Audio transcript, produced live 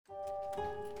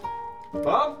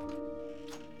Mom?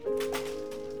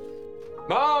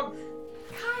 Mom?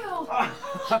 Kyle!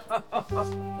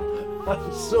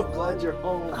 I'm so glad you're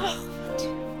home.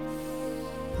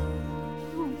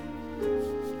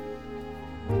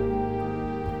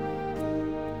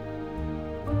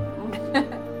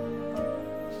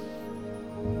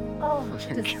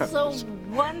 It's so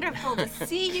wonderful to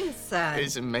see you, son.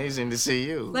 It's amazing to see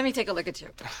you. Let me take a look at you.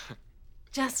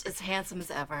 Just as handsome as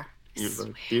ever. You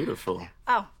look beautiful.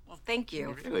 Oh, well, thank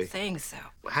you Really? for saying so.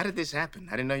 How did this happen?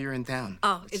 I didn't know you were in town.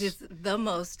 Oh, it is the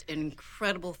most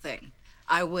incredible thing.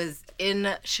 I was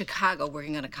in Chicago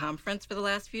working on a conference for the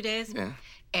last few days. Yeah.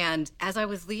 And as I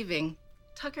was leaving,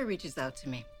 Tucker reaches out to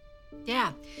me.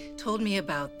 Yeah, told me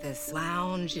about this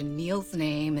lounge in Neil's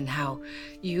name and how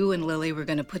you and Lily were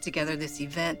going to put together this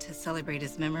event to celebrate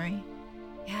his memory.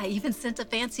 Yeah, even sent a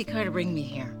fancy car to bring me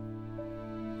here.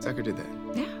 Tucker did that.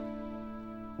 Yeah.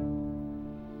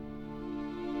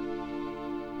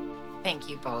 Thank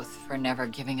you both for never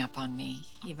giving up on me,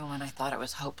 even when I thought it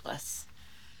was hopeless.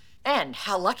 And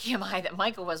how lucky am I that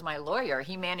Michael was my lawyer.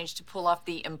 He managed to pull off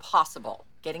the impossible,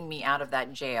 getting me out of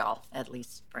that jail, at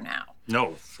least for now.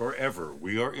 No, forever.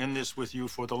 We are in this with you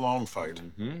for the long fight.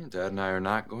 Dad and I are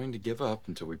not going to give up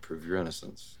until we prove your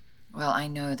innocence. Well, I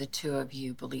know the two of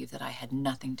you believe that I had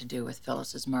nothing to do with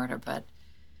Phyllis's murder, but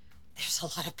there's a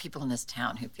lot of people in this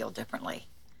town who feel differently,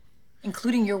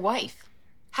 including your wife.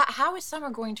 How is Summer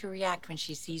going to react when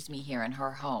she sees me here in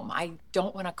her home? I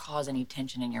don't want to cause any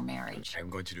tension in your marriage. I'm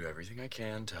going to do everything I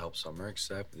can to help Summer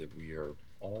accept that we are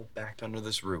all back under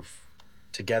this roof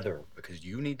together because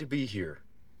you need to be here.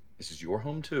 This is your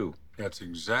home, too. That's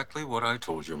exactly what I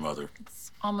told your mother.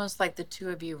 It's almost like the two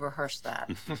of you rehearsed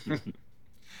that.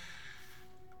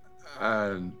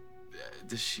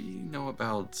 Does she know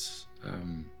about,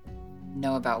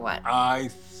 Know about what? I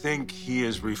think he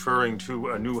is referring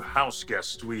to a new house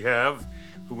guest we have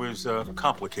who is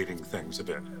complicating things a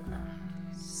bit.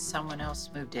 Someone else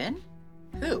moved in?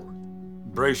 Who?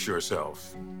 Brace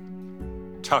yourself.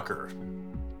 Tucker.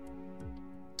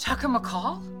 Tucker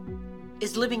McCall?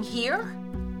 Is living here?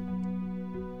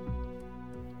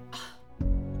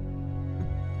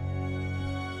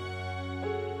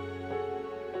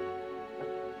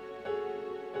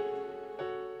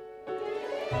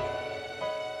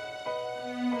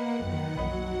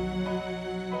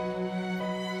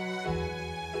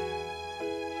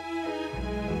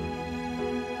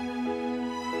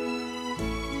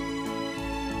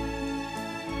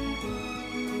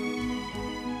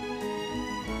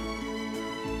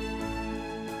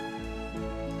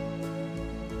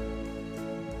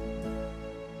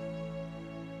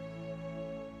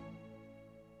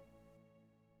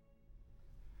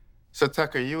 So,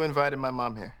 Tucker, you invited my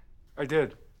mom here. I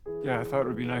did. Yeah, I thought it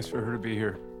would be nice for her to be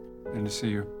here and to see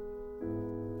you.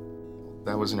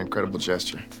 That was an incredible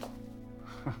gesture.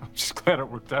 I'm just glad it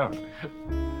worked out.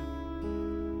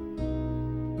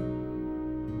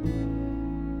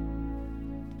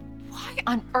 Why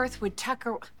on earth would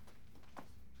Tucker...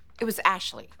 It was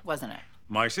Ashley, wasn't it?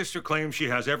 My sister claims she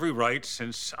has every right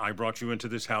since I brought you into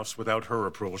this house without her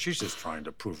approval. She's just trying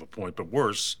to prove a point, but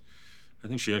worse, I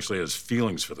think she actually has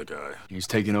feelings for the guy. he's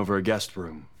taking over a guest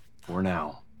room for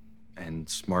now and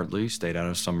smartly stayed out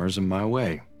of Summers and my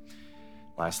way.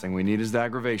 Last thing we need is the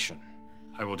aggravation,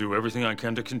 I will do everything I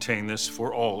can to contain this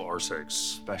for all our sakes.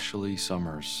 especially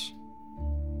Summers.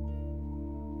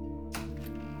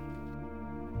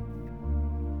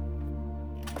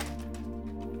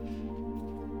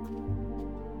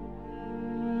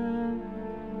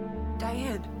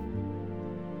 Diane,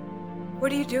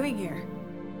 what are you doing here?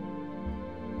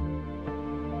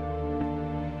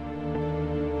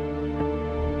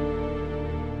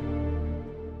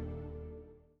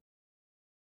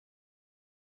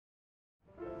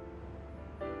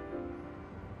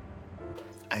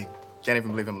 I can't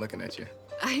even believe I'm looking at you.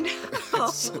 I know.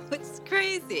 It's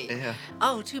crazy. Yeah.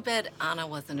 Oh, too bad Anna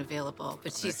wasn't available,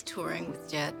 but she's touring with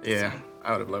Jet. Yeah, so-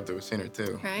 I would have loved to have seen her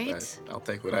too. Right? But I'll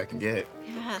take what I can get.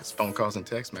 Yes. Phone calls and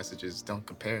text messages don't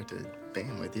compare to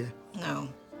being with you. No,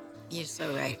 you're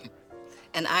so right.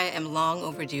 And I am long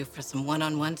overdue for some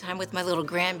one-on-one time with my little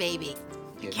grandbaby.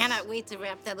 I Yes. cannot wait to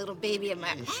wrap that little baby in my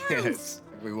arms. Yes,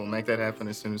 we will make that happen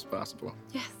as soon as possible.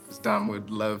 Yes. 'Cause Dom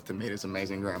would love to meet his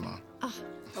amazing grandma. Oh,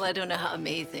 well, I don't know how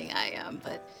amazing I am,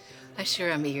 but I sure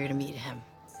am eager to meet him.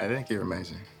 I think you're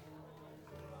amazing.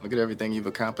 Look at everything you've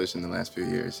accomplished in the last few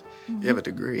years. You have a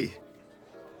degree,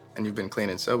 and you've been clean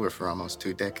and sober for almost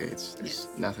 2 decades. There's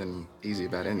nothing easy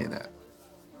about any of that.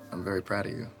 I'm very proud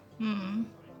of you.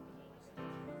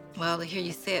 Well, to hear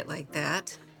you say it like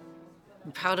that,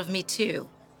 I'm proud of me too.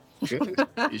 Good.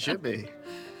 You should be.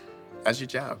 How's your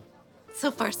job? So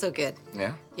far, so good.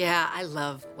 Yeah? Yeah, I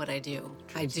love what I do.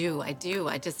 I do.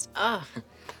 I just, I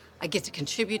get to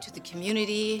contribute to the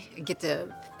community. I get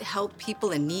to help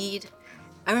people in need.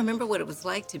 I remember what it was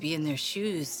like to be in their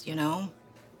shoes, you know?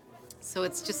 So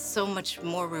it's just so much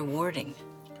more rewarding.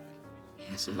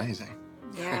 It's amazing.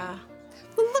 Yeah.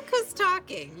 Well, look who's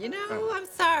talking, you know? I'm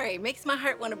sorry. Makes my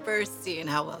heart want to burst seeing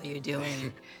how well you're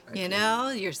doing. You know,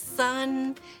 your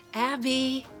son,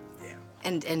 Abby. Yeah.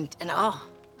 And oh,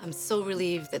 I'm so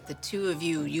relieved that the two of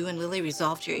you, you and Lily,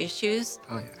 resolved your issues.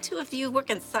 Oh, yeah. The two of you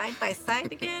working side by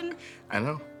side again. I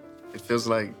know. It feels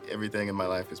like everything in my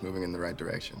life is moving in the right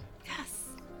direction. Yes.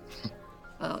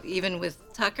 Well, even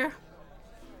with Tucker,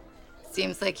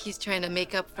 seems like he's trying to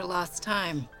make up for lost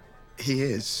time. He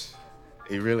is.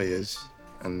 He really is.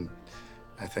 And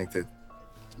I think that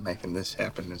making this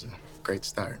happen is a great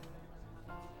start.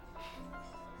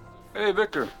 Hey,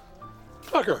 Victor.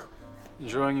 Tucker,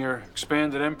 Enjoying your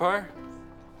expanded empire?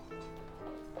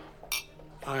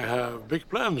 I have big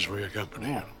plans for your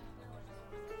company.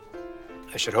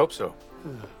 I should hope so.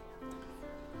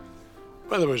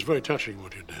 By the way, it's very touching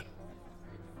what you did.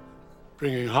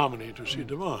 Bringing Harmony to see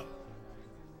Devon.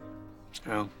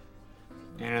 Well,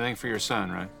 anything for your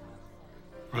son, right?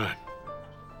 Right.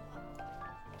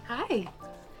 Hi.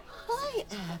 Hi,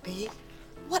 Abby.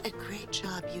 What a great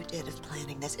job you did of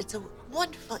planning this. It's a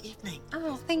wonderful evening.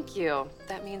 Oh, thank you.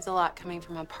 That means a lot coming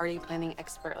from a party planning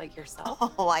expert like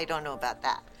yourself. Oh, I don't know about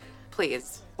that.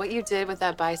 Please, what you did with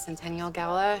that bicentennial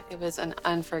gala, it was an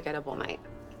unforgettable night.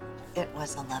 It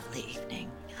was a lovely evening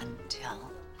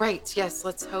until... Right, yes,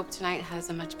 let's hope tonight has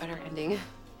a much better ending.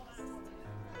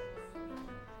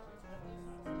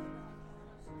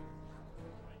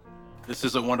 This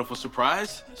is a wonderful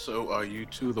surprise. So are you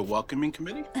two the welcoming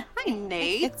committee? Hi,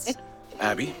 Nate.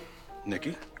 Abby,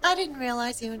 Nikki. I didn't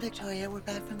realize you and Victoria were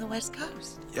back from the West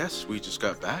Coast. Yes, we just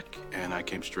got back and I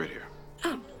came straight here.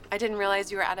 Oh, I didn't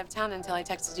realize you were out of town until I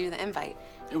texted you the invite.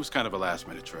 It was kind of a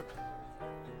last-minute trip.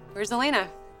 Where's Elena?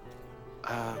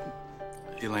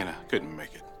 Elena couldn't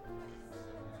make it.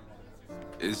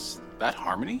 Is that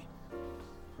Harmony?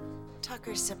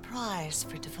 Tucker's surprise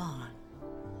for Devon.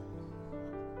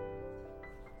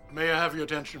 May I have your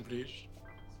attention, please?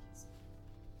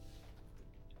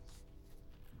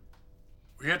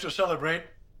 We're here to celebrate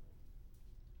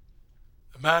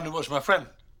a man who was my friend.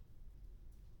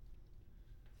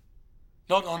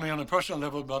 Not only on a personal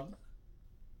level, but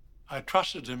I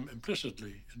trusted him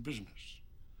implicitly in business.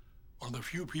 One of the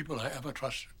few people I ever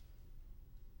trusted.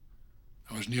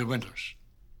 That was Neil Winters.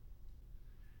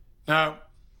 Now,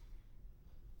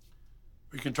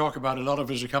 we can talk about a lot of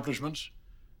his accomplishments,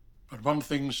 but one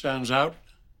thing stands out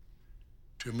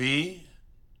to me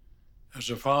as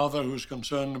a father who's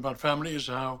concerned about family is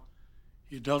how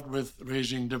he dealt with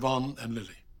raising Devon and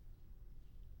Lily.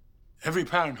 Every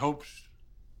parent hopes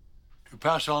to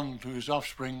pass on to his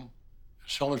offspring a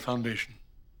solid foundation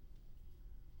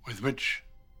with which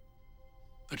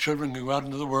the children can go out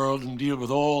into the world and deal with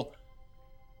all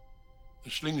the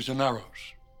slings and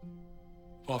arrows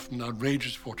of often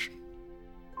outrageous fortune.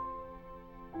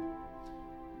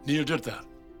 Neil did that.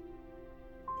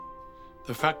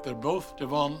 The fact that both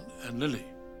Devon and Lily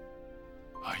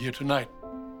are here tonight,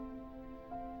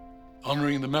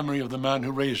 honoring the memory of the man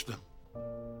who raised them,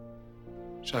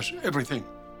 says everything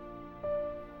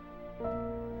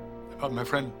about my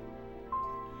friend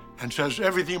and says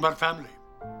everything about family.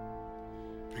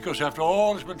 Because after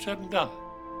all has been said and done,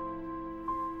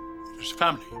 it is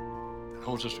family that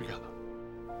holds us together.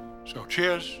 So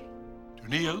cheers to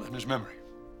Neil and his memory.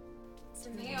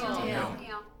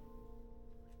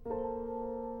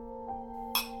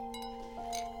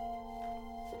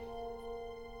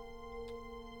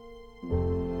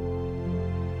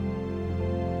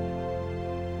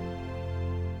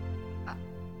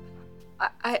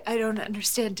 I don't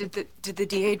understand. Did the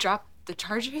DA drop the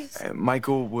charges?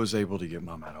 Michael was able to get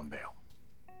Mom out on bail.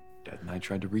 Dad and I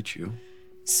tried to reach you.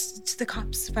 Did the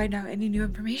cops find out any new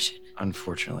information?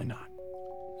 Unfortunately not.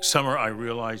 Summer, I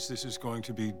realize this is going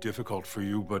to be difficult for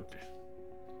you, but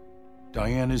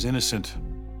Diane is innocent.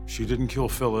 She didn't kill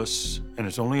Phyllis, and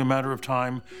it's only a matter of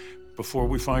time before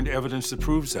we find evidence that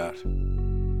proves that.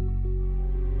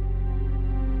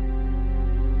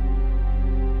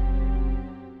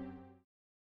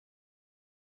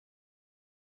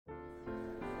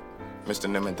 Mr.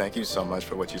 Newman, thank you so much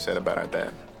for what you said about our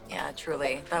dad. Yeah,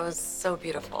 truly. That was so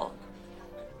beautiful.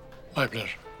 My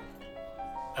pleasure.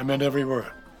 I meant every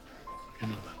word. You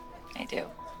know that. I do.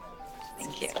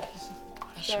 Thank you.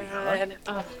 Good.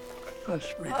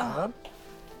 Oh.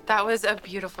 That was a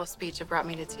beautiful speech. It brought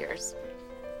me to tears.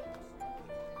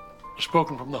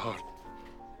 Spoken from the heart.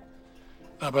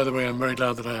 By the way, I'm very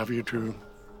glad that I have you two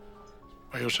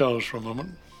by yourselves for a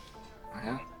moment.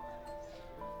 Yeah?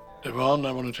 Devon,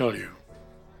 I want to tell you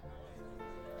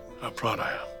how proud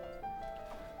I am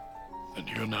that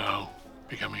you're now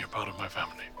becoming a part of my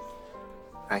family.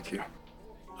 Thank you.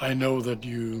 I know that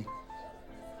you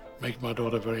make my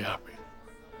daughter very happy.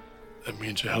 That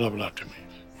means a hell of a lot to me.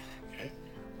 Okay?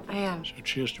 I am. So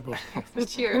cheers to both.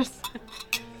 Cheers.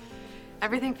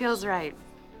 Everything feels right,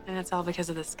 and it's all because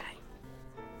of this guy.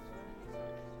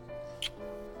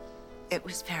 It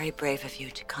was very brave of you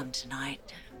to come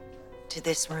tonight to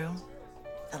this room,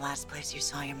 the last place you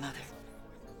saw your mother.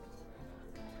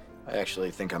 I actually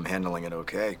think I'm handling it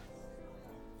okay.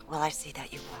 Well, I see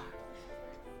that you are.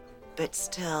 But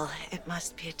still, it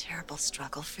must be a terrible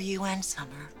struggle for you and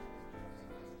Summer.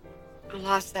 A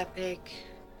loss that big,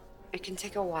 it can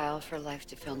take a while for life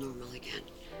to feel normal again.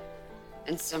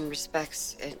 In some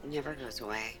respects, it never goes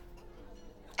away.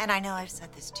 And I know I've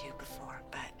said this to you before,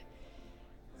 but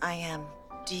I am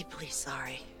deeply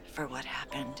sorry for what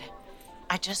happened.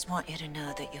 I just want you to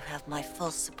know that you have my full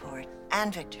support,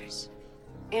 and Victor's.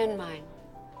 And mine.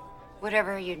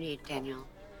 Whatever you need, Daniel.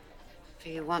 If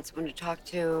you want someone to talk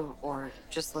to, or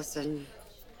just listen,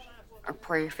 or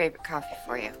pour your favorite coffee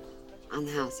for you. On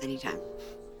the house anytime.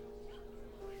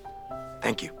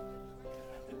 Thank you.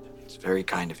 It's very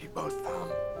kind of you both.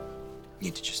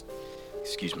 Need to just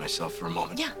excuse myself for a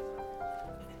moment. Yeah.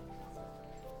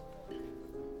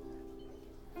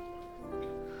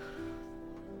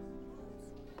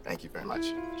 Thank you very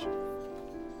much.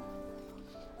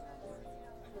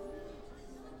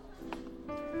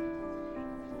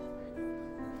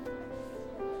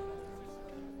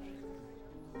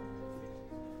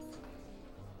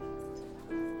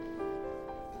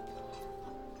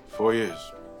 4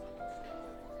 years.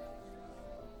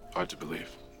 Hard to believe.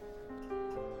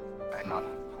 I know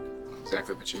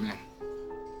exactly what you mean.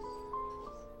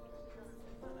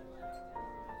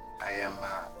 I am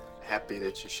happy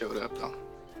that you showed up, though.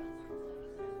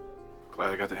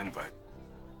 Glad I got the invite.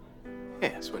 Yeah,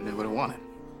 that's what I would have wanted.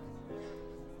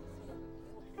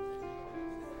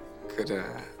 Could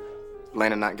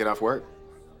Lena not get off work?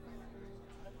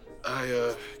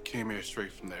 I came here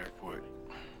straight from the airport.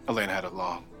 Elena had a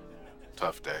long,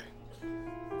 tough day.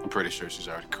 I'm pretty sure she's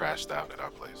already crashed out at our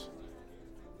place.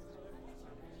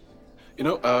 You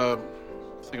know, I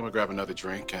think I'm gonna grab another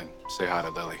drink and say hi to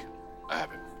Lily. I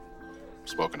haven't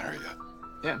spoken to her yet.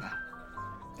 Yeah, man.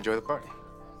 Enjoy the party.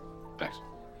 Thanks.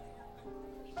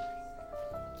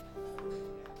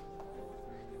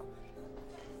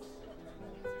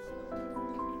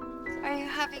 Are you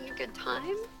having a good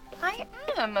time? I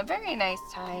am. A very nice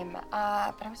time. But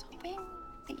I was hoping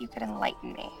that you could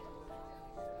enlighten me.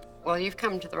 Well, you've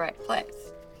come to the right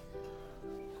place.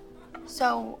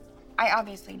 So, I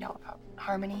obviously know about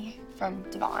Harmony from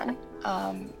Devon,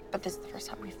 but this is the first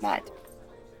time we've met.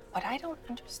 What I don't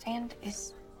understand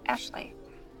is Ashley.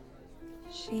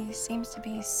 She seems to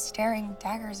be staring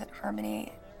daggers at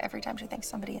Harmony every time she thinks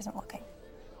somebody isn't looking.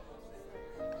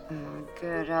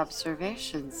 Good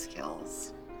observation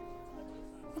skills.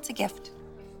 It's a gift.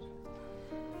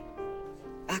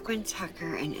 Back when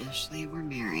Tucker and Ashley were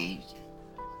married,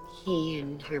 he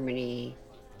and Harmony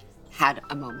had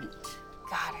a moment.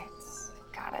 Got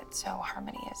it. Got it. So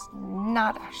Harmony is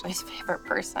not Ashley's favorite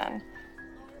person.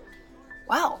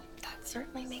 Well, that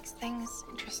certainly makes things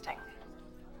interesting.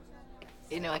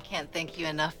 You know, I can't thank you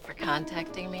enough for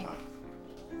contacting me.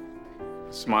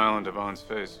 The smile on Devon's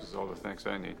face is all the thanks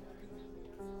I need.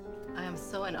 I am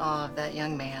so in awe of that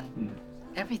young man.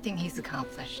 Everything he's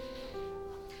accomplished.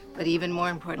 But even more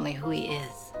importantly, who he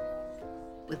is.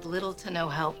 With little to no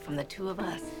help from the two of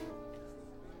us.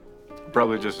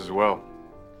 Probably just as well.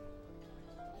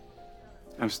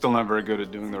 I'm still not very good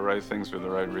at doing the right things for the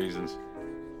right reasons.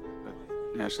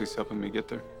 But Ashley's helping me get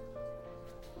there.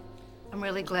 I'm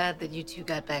really glad that you two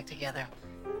got back together.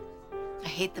 I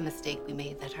hate the mistake we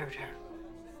made that hurt her.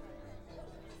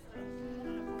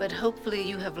 But hopefully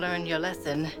you have learned your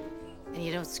lesson and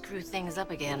you don't screw things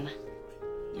up again.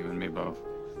 You and me both.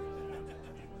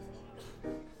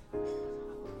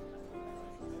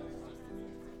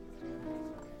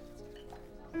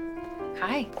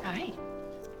 Hi. Hi.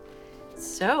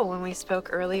 So, when we spoke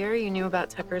earlier, you knew about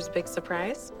Tucker's big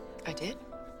surprise? I did.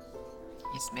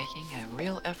 He's making a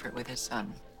real effort with his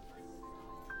son.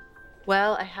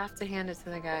 Well, I have to hand it to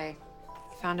the guy.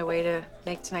 Found a way to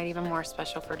make tonight even more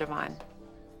special for Devon.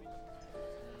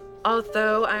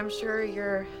 Although I'm sure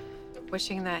you're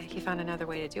wishing that he found another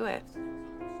way to do it.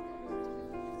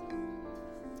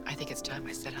 I think it's time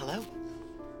I said hello.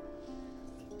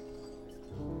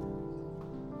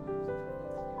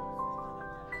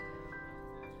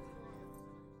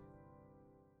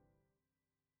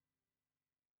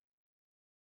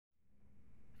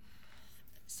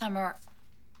 Summer,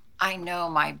 I know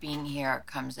my being here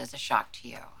comes as a shock to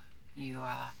you.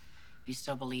 You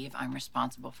still believe I'm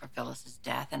responsible for Phyllis's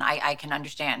death, and I can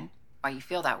understand why you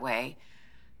feel that way.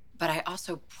 But I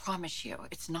also promise you,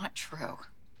 it's not true.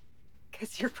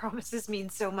 Because your promises mean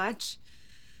so much.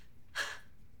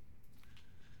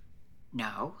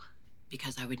 No,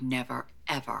 because I would never,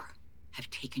 ever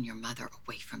have taken your mother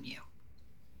away from you.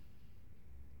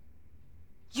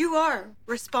 You are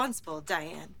responsible,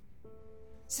 Diane.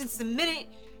 Since the minute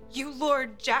you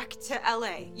lured Jack to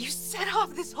LA, you set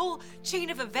off this whole chain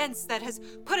of events that has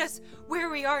put us where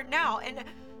we are now. And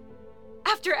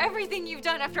after everything you've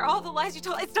done, after all the lies you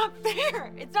told, it's not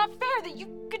fair. It's not fair that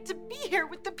you get to be here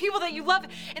with the people that you love,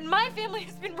 and my family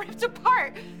has been ripped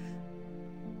apart.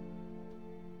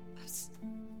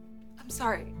 I'm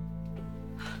sorry.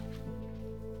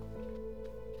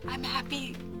 I'm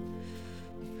happy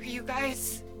for you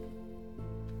guys,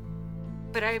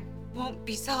 but I won't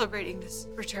be celebrating this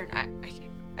return.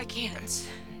 I can't.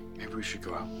 Maybe we should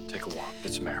go out, take a walk,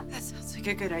 get some air. That sounds like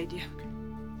a good idea.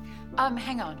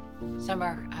 Hang on.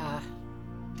 Summer,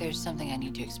 there's something I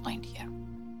need to explain to you.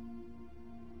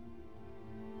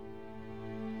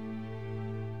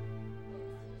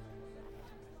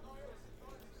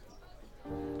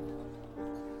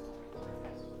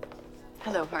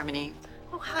 Hello, Harmony.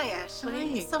 Oh, hi,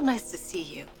 Ashley. It's so nice to see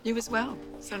you. You as well.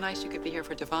 So nice you could be here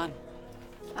for Devon.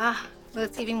 Well,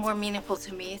 it's even more meaningful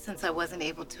to me since I wasn't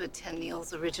able to attend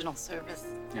Neil's original service.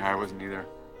 Yeah, I wasn't either.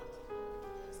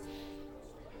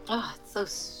 Oh, it's so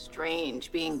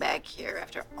strange being back here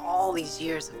after all these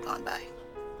years have gone by.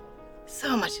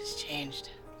 So much has changed.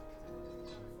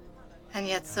 And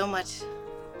yet so much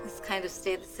has kind of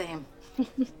stayed the same.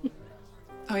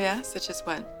 Oh yeah? Such as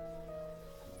what?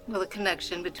 Well, the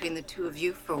connection between the two of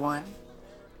you, for one.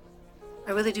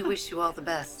 I really do wish you all the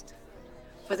best.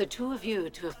 For the two of you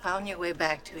to have found your way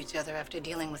back to each other after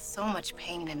dealing with so much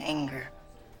pain and anger.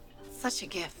 Such a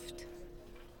gift.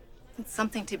 It's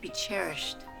something to be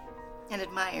cherished and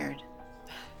admired.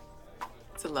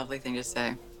 It's a lovely thing to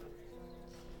say.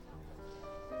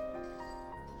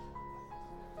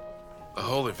 The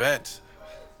whole event.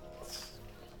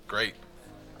 Great.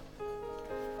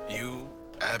 You,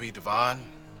 Abby, Devon, you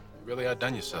really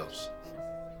outdone yourselves.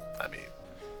 I mean,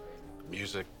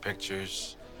 music,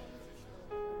 pictures.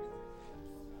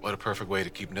 What a perfect way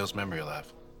to keep Neil's memory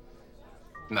alive.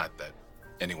 Not that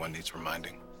anyone needs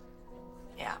reminding.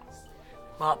 Yeah.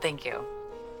 Well, thank you.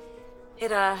 It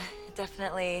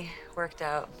definitely worked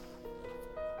out.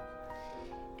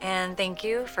 And thank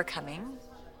you for coming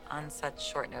on such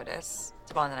short notice.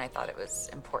 Devon and I thought it was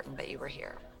important that you were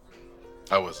here.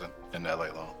 I wasn't in LA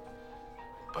long,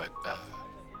 but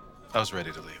I was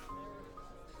ready to leave.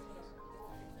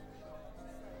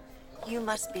 You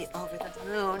must be over the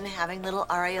moon having little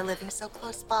Arya living so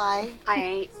close by.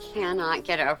 I cannot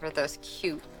get over those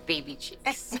cute baby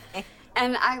cheeks.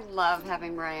 And I love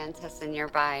having Mariah and Tessa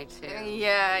nearby, too.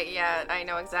 Yeah, I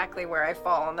know exactly where I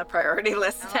fall on the priority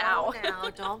list now. Now,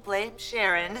 don't blame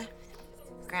Sharon.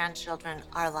 Grandchildren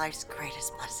are life's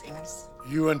greatest blessings.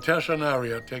 You and Tessa and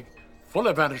Arya take full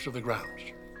advantage of the grounds.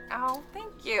 Oh,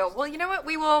 thank you. Well, you know what?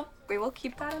 We will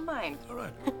keep that in mind. All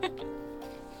right.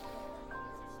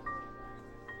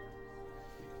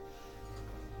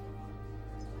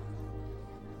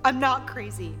 I'm not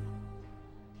crazy.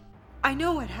 I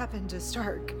know what happened to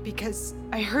Stark because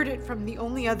I heard it from the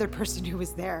only other person who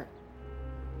was there.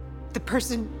 The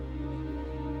person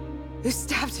who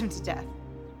stabbed him to death.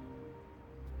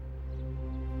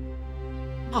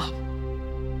 Mom.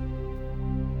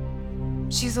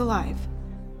 She's alive.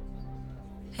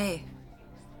 Hey.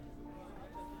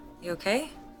 You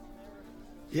okay?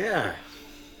 Yeah.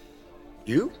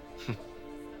 You?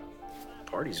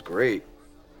 Party's great.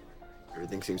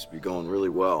 Everything seems to be going really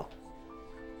well.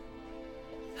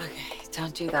 Okay,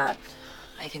 don't do that.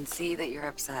 I can see that you're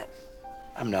upset.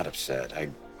 I'm not upset.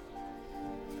 I'm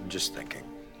just thinking.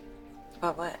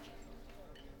 About what?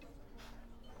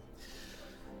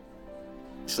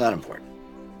 It's not important.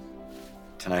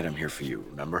 Tonight I'm here for you,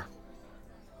 remember?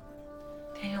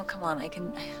 Daniel, come on. I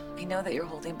know that you're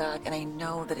holding back, and I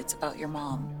know that it's about your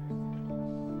mom.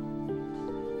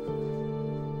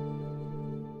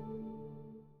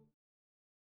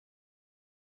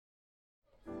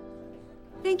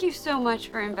 Thank you so much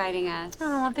for inviting us.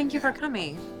 Oh, thank you for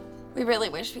coming. We really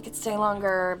wish we could stay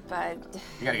longer, but...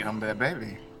 You gotta get home to that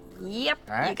baby. Yep,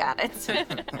 All right. you got it.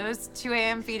 Those 2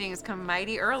 a.m. feedings come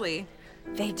mighty early.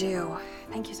 They do.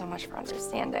 Thank you so much for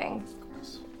understanding.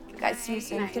 You guys see you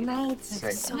soon. Good night.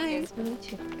 Safe. So nice to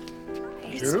meet you.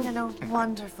 It's been a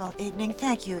wonderful evening.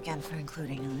 Thank you again for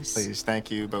including us. Please,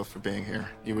 thank you both for being here.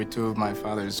 You were two of my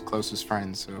father's closest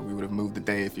friends, so we would have moved the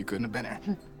day if you couldn't have been here.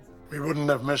 We wouldn't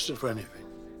have missed it for anything.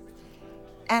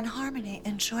 And Harmony,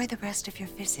 enjoy the rest of your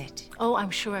visit. Oh,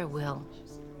 I'm sure I will.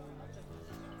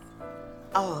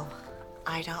 Oh,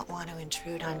 I don't want to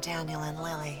intrude on Daniel and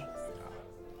Lily.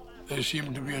 They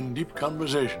seem to be in deep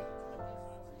conversation.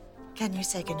 Can you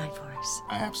say goodnight for us?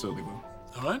 I absolutely will.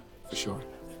 All right? For sure.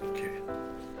 Okay.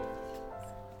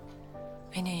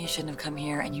 I knew you shouldn't have come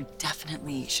here, and you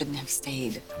definitely shouldn't have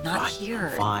stayed. Not here.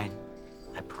 Fine.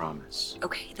 I promise.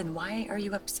 Okay, then why are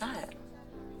you upset?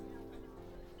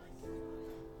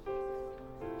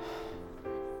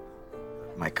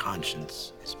 My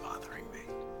conscience is bothering me.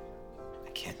 I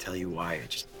can't tell you why. I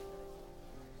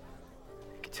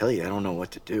can tell you I don't know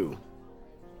what to do.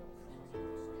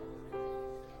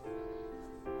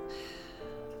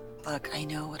 Look, I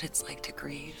know what it's like to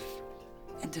grieve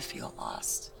and to feel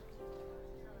lost.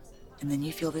 And then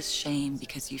you feel this shame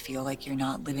because you feel like you're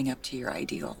not living up to your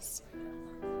ideals.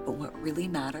 But what really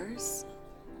matters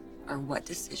are what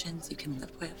decisions you can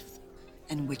live with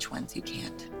and which ones you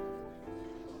can't.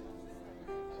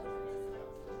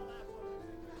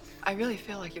 I really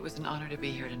feel like it was an honor to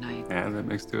be here tonight. Yeah, that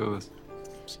makes two of us.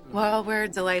 Well, we're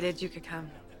delighted you could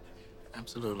come.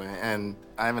 Absolutely. And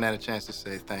I haven't had a chance to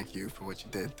say thank you for what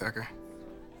you did, Tucker.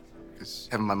 Because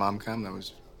having my mom come, that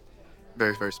was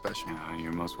very, very special.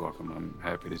 You're most welcome. I'm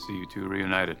happy to see you two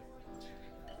reunited.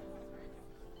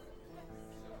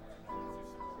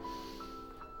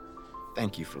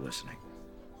 Thank you for listening.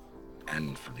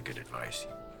 And for the good advice.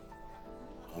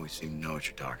 You always seem to know what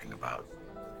you're talking about.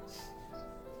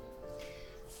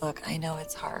 Look, I know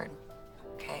it's hard,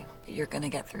 okay? But you're gonna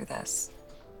get through this.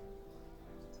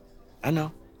 I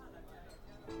know.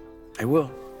 I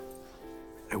will.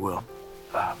 I will.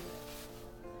 I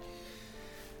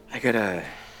gotta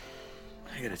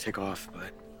take off,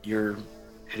 but you're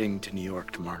heading to New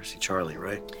York tomorrow to see Charlie,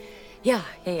 right? Yeah.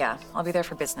 I'll be there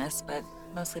for business, but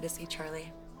mostly to see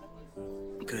Charlie.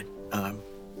 Good. I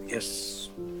guess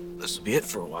this will be it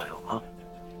for a while, huh?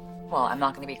 Well, I'm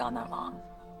not gonna be gone that long,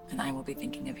 and I will be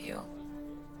thinking of you.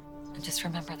 And just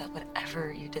remember that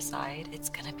whatever you decide, it's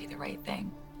gonna be the right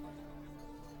thing.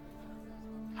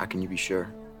 How can you be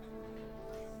sure?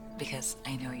 Because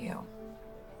I know you.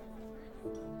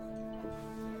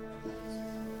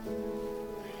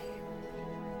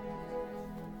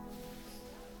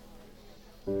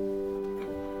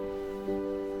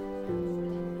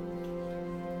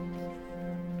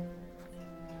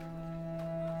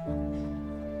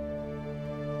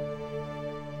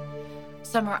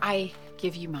 Summer, I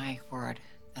give you my word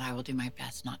that I will do my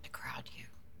best not to crowd you.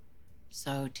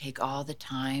 So take all the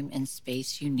time and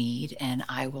space you need, and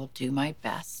I will do my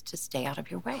best to stay out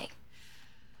of your way.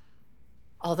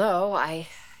 Although I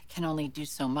can only do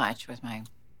so much with my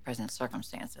present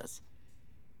circumstances.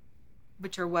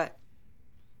 Which are what?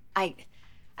 I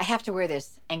have to wear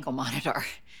this ankle monitor.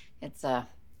 It's a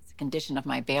condition of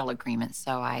my bail agreement,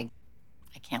 so I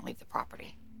can't leave the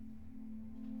property.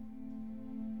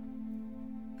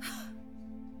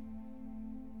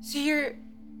 So you're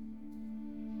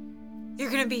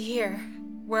gonna be here,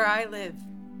 where I live,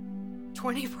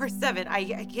 24/7. I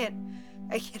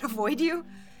can't avoid you.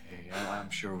 Hey, I'm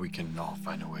sure we can all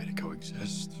find a way to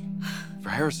coexist. For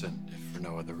Harrison, if for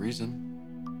no other reason.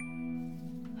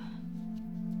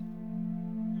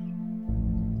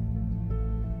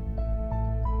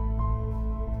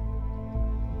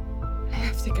 I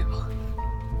have to go.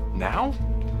 Now?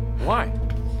 Why?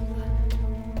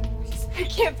 I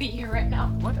can't be here right now.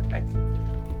 What? Hey.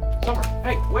 Summer,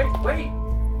 hey, wait!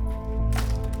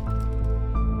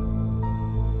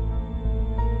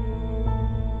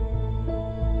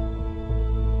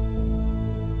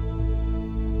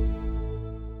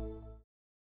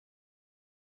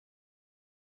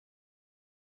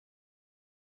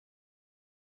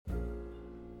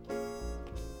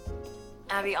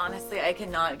 Abby, honestly, I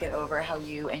cannot get over how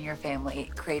you and your family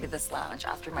created this lounge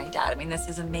after my dad. I mean, this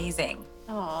is amazing.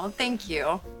 Oh, thank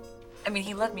you. I mean,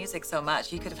 he loved music so much.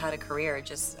 He could have had a career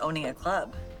just owning a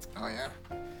club. Oh, yeah.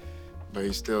 But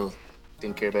he still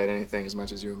didn't care about anything as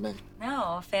much as you and me.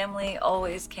 No, family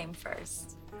always came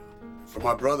first. For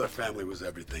my brother, family was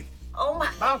everything. Oh, my.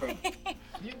 Malcolm,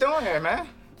 you doing here, man?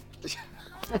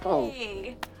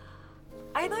 Hey.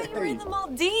 I thought you were in the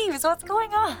Maldives. What's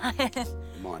going on?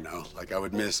 Come on now. Like I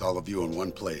would miss all of you in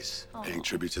one place, paying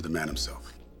tribute to the man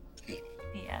himself.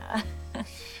 Yeah.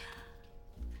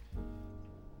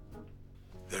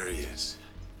 There he is.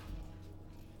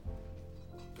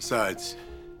 Besides,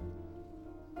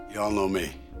 y'all know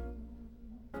me.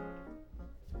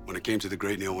 When it came to the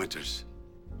great Neil Winters,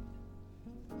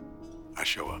 I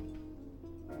show up.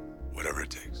 Whatever it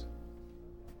takes.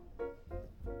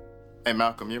 Hey,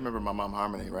 Malcolm, you remember my mom,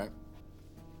 Harmony, right?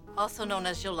 Also known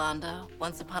as Yolanda,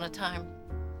 once upon a time.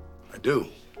 I do.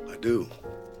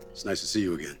 It's nice to see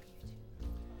you again.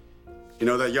 You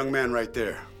know, that young man right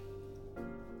there,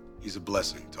 he's a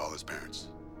blessing to all his parents.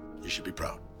 You should be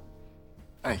proud.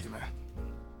 Thank you, man.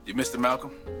 You missed it,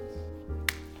 Malcolm?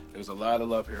 There was a lot of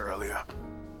love here earlier.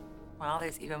 Well,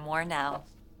 there's even more now.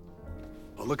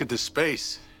 Well, look at this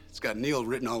space. It's got Neil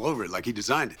written all over it like he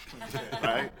designed it.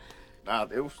 Right? Nah,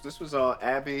 this was all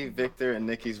Abby, Victor, and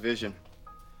Nikki's vision.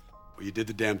 Well, you did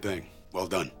the damn thing. Well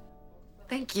done.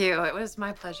 Thank you. It was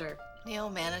my pleasure. Neil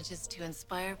manages to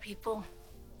inspire people,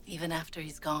 even after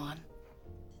he's gone.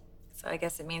 So I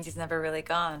guess it means he's never really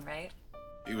gone, right?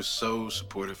 He was so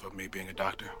supportive of me being a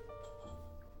doctor.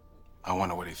 I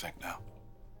wonder what he think now.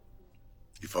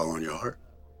 You following your heart?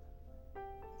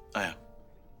 I am.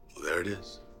 Well, there it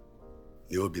is.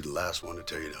 Neil would be the last one to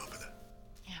tear you down for that.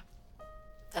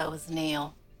 That was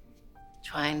Neil,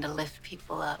 trying to lift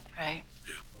people up, right?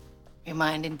 Yeah.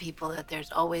 Reminding people that there's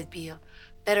always be a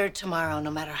better tomorrow,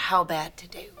 no matter how bad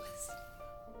today was.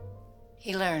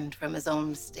 He learned from his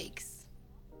own mistakes,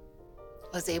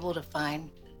 was able to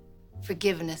find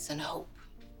forgiveness and hope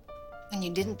when you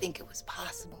didn't think it was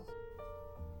possible.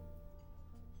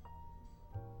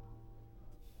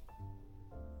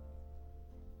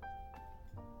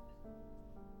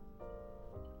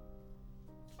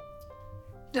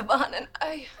 Devon and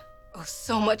I owe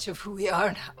so much of who we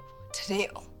are now to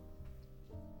Neil.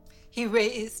 He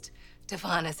raised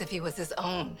Devon as if he was his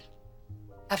own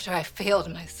after I failed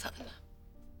my son.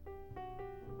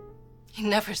 He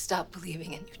never stopped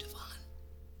believing in you, Devon.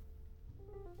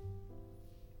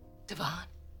 Devon.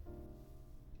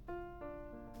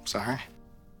 Sorry?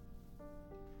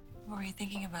 What were you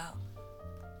thinking about?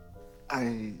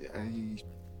 I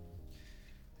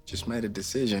just made a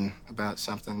decision about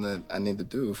something that I need to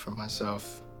do for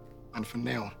myself and for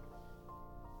Neil.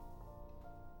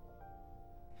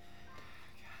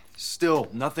 Still,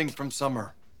 nothing from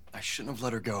Summer. I shouldn't have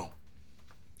let her go.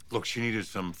 Look, she needed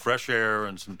some fresh air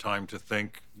and some time to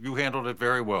think. You handled it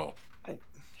very well.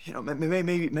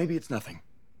 Maybe it's nothing.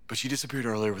 But she disappeared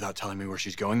earlier without telling me where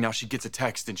she's going. Now she gets a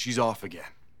text and she's off again.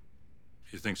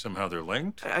 You think somehow they're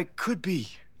linked? I could be.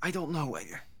 I don't know.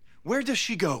 Where does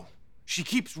she go? She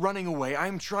keeps running away.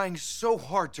 I'm trying so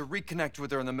hard to reconnect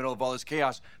with her in the middle of all this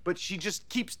chaos, but she just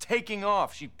keeps taking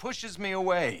off. She pushes me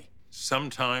away.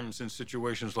 Sometimes in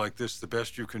situations like this, the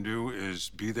best you can do is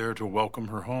be there to welcome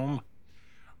her home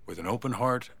with an open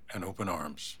heart and open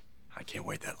arms. I can't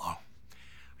wait that long.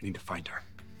 I need to find her.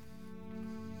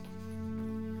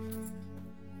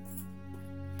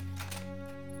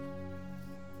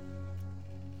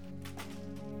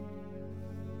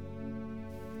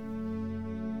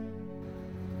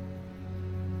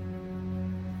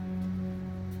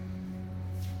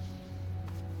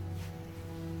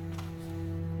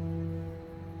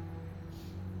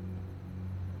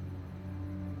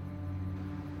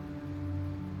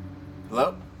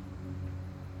 Hello?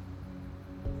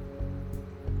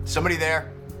 Somebody there?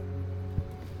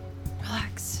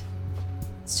 Relax.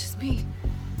 It's just me.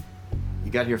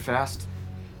 You got here fast?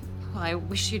 Well, I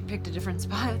wish you'd picked a different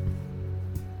spot.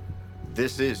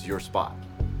 This is your spot.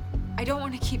 I don't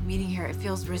want to keep meeting here. It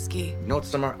feels risky. You know what,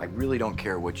 Summer? I really don't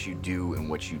care what you do and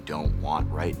what you don't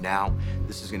want right now.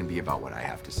 This is gonna be about what I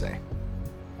have to say.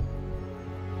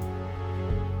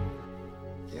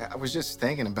 Yeah, I was just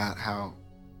thinking about how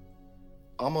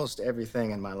almost everything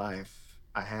in my life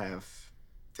I have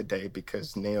today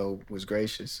because Neil was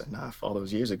gracious enough all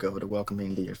those years ago to welcome me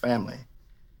into your family.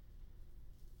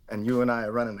 And you and I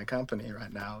are running a company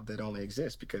right now that only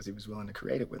exists because he was willing to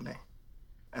create it with me.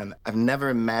 And I've never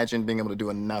imagined being able to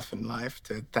do enough in life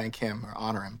to thank him or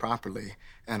honor him properly.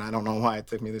 And I don't know why it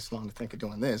took me this long to think of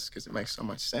doing this because it makes so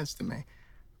much sense to me.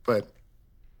 But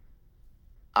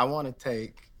I want to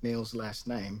take Neil's last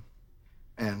name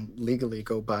and legally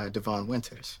go by Devon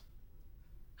Winters.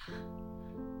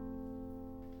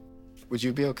 Would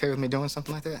you be okay with me doing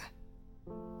something like that?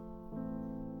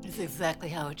 It's exactly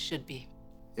how it should be.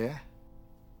 Yeah?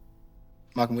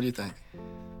 Malcolm, what do you think?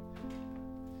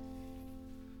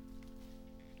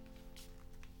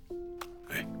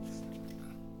 Hey.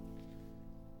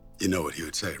 You know what he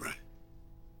would say, right?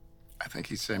 I think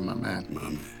he'd say, my man. My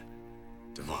man.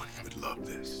 Devon would love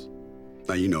this.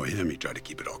 Now, you know him, he tried to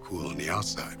keep it all cool on the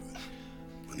outside,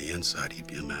 but on the inside, he'd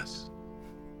be a mess.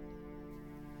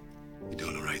 You're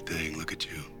doing the right thing, look at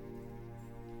you.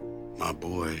 My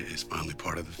boy is finally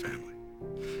part of the family.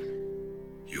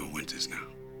 You're Winters now.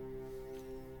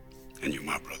 And you're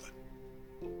my brother.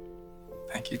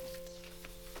 Thank you.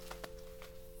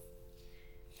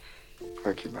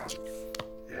 Thank you, man.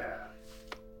 Yeah.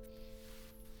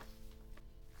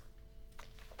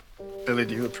 Billy,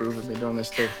 do you approve of me doing this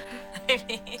too? I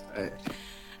mean,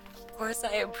 of course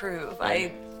I approve.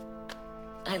 I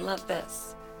love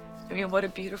this. I mean, what a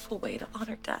beautiful way to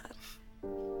honor Dad.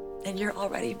 And you're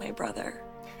already my brother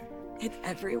in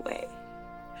every way.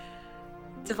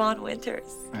 Devon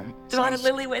Winters. Devon and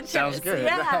Lily Winters. Sounds good.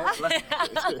 Yeah.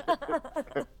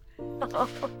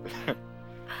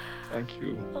 Thank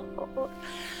you.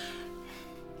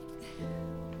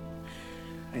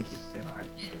 Thank you, sweetheart.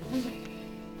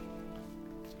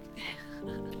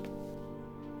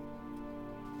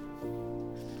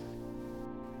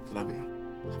 Love you.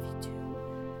 Love you too.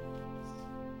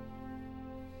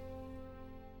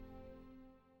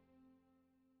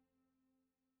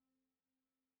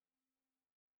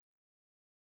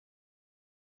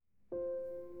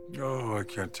 Oh, I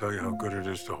can't tell you how good it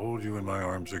is to hold you in my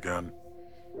arms again.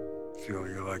 Feel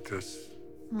you like this.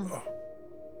 Oh.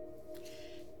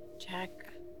 Jack,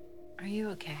 are you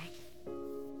okay?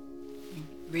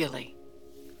 Really?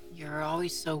 You're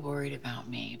always so worried about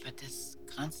me, but this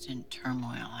constant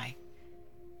turmoil, I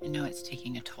know it's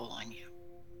taking a toll on you.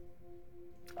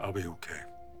 I'll be okay.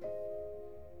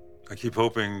 I keep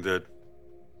hoping that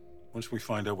once we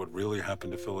find out what really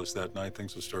happened to Phyllis that night,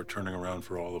 things will start turning around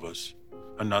for all of us.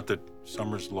 And not that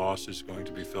Summer's loss is going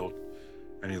to be felt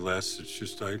any less. It's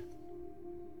just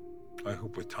I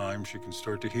hope with time she can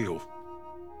start to heal.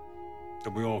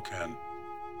 That we all can.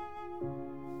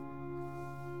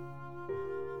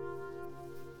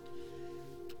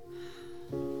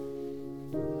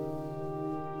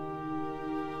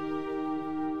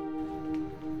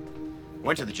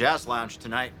 Went to the Jazz Lounge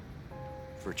tonight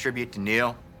for a tribute to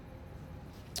Neil.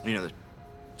 You know, the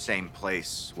same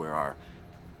place where our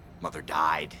mother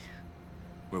died,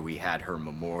 where we had her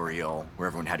memorial, where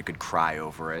everyone had a good cry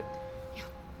over it.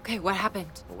 Okay, what happened?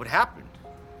 Well, what happened?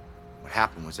 What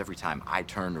happened was every time I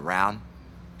turned around,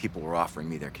 people were offering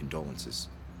me their condolences.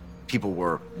 People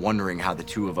were wondering how the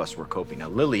two of us were coping. Now,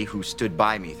 Lily, who stood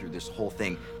by me through this whole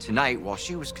thing tonight, while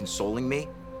she was consoling me,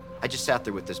 I just sat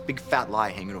there with this big fat lie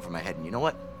hanging over my head, and you know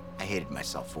what? I hated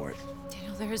myself for it.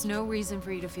 Daniel, there is no reason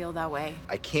for you to feel that way.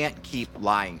 I can't keep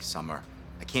lying, Summer.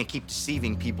 I can't keep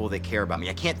deceiving people that care about me.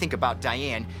 I can't think about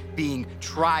Diane being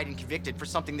tried and convicted for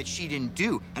something that she didn't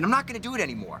do, and I'm not gonna do it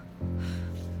anymore.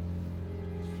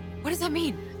 What does that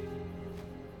mean?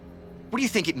 What do you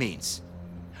think it means?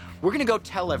 We're gonna go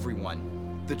tell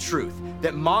everyone the truth,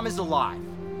 that Mom is alive.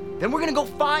 Then we're gonna go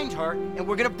find her, and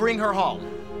we're gonna bring her home.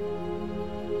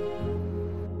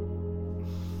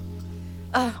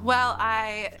 Well,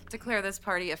 I declare this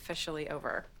party officially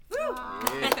over.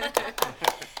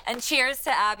 And cheers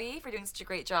to Abby for doing such a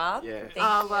great job. Yeah.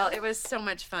 Oh, well, it was so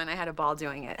much fun. I had a ball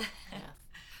doing it.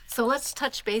 So let's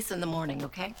touch base in the morning,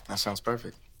 okay? That sounds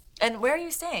perfect. And where are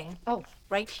you staying? Oh,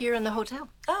 right here in the hotel.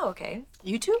 Oh, okay.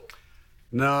 You too?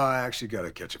 No, I actually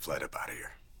gotta catch a flight up out of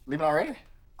here. Leaving already?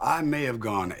 I may have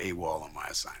gone AWOL on my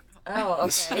assignment. Oh,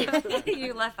 okay.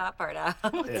 You left that part out.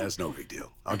 Yeah, it's no big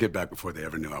deal. I'll get back before they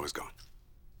ever knew I was gone.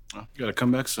 Well, you gotta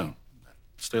come back soon.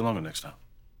 Stay longer next time.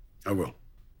 I will.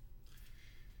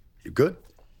 You good?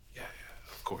 Yeah,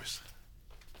 of course.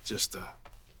 Just,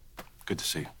 good to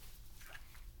see you.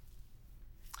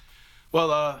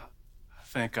 Well, I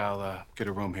think I'll, get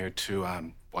a room here, too.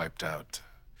 I'm wiped out.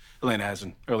 Elena has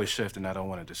an early shift, and I don't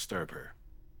want to disturb her.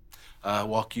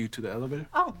 Walk you to the elevator?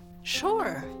 Oh,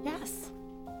 sure. Yes.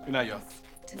 Good night, y'all.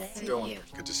 To see you.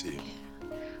 Good to see you.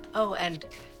 Oh, and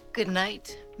good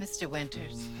night, Mr.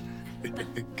 Winters.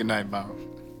 Good night, Mom.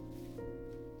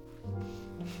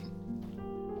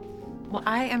 Well,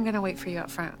 I am gonna wait for you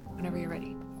up front whenever you're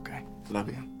ready. Okay. Love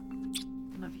you.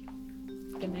 Love you.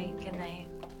 Good night. Good night.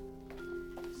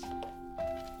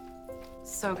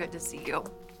 So good to see you.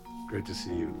 Great to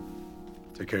see you.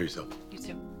 Take care of yourself. You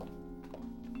too.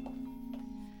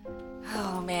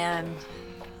 Oh, man.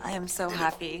 I am so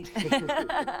happy.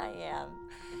 I am.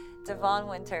 Devon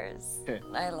Winters.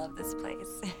 I love this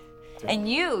place. And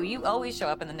you always show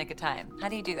up in the nick of time. How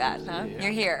do you do that, huh? Yeah.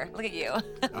 You're here. Look at you.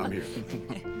 I'm here.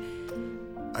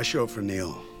 I show up for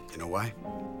Neil. You know why?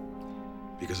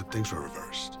 Because if things were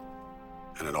reversed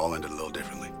and it all ended a little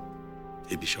differently,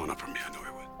 he'd be showing up for me. I know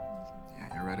he would.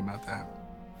 Yeah, you're right about that.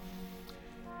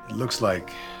 It looks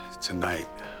like tonight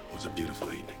was a beautiful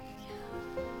evening.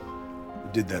 You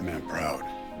did that man proud.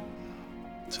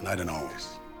 Tonight and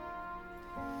always.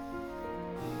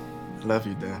 I love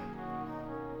you, Dad.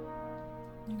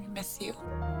 I miss you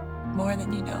more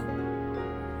than you know.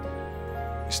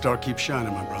 Your star keeps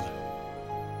shining, my brother.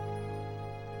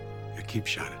 It keeps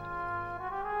shining.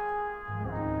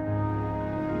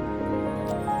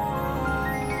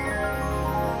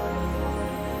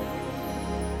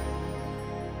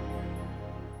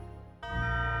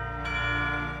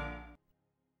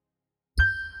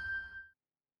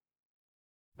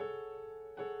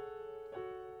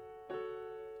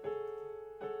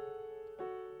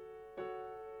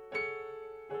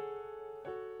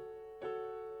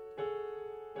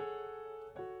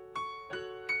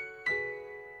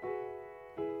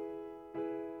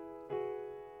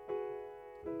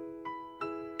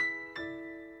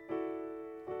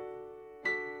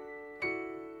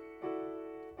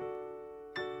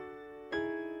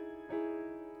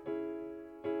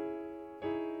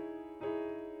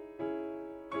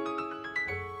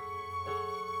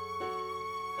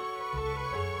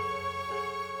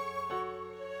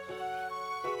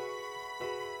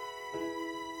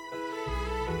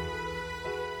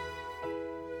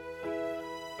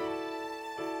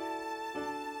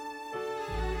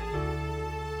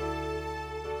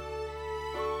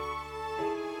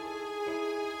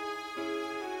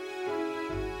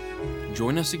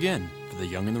 Join us again for The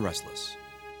Young and the Restless.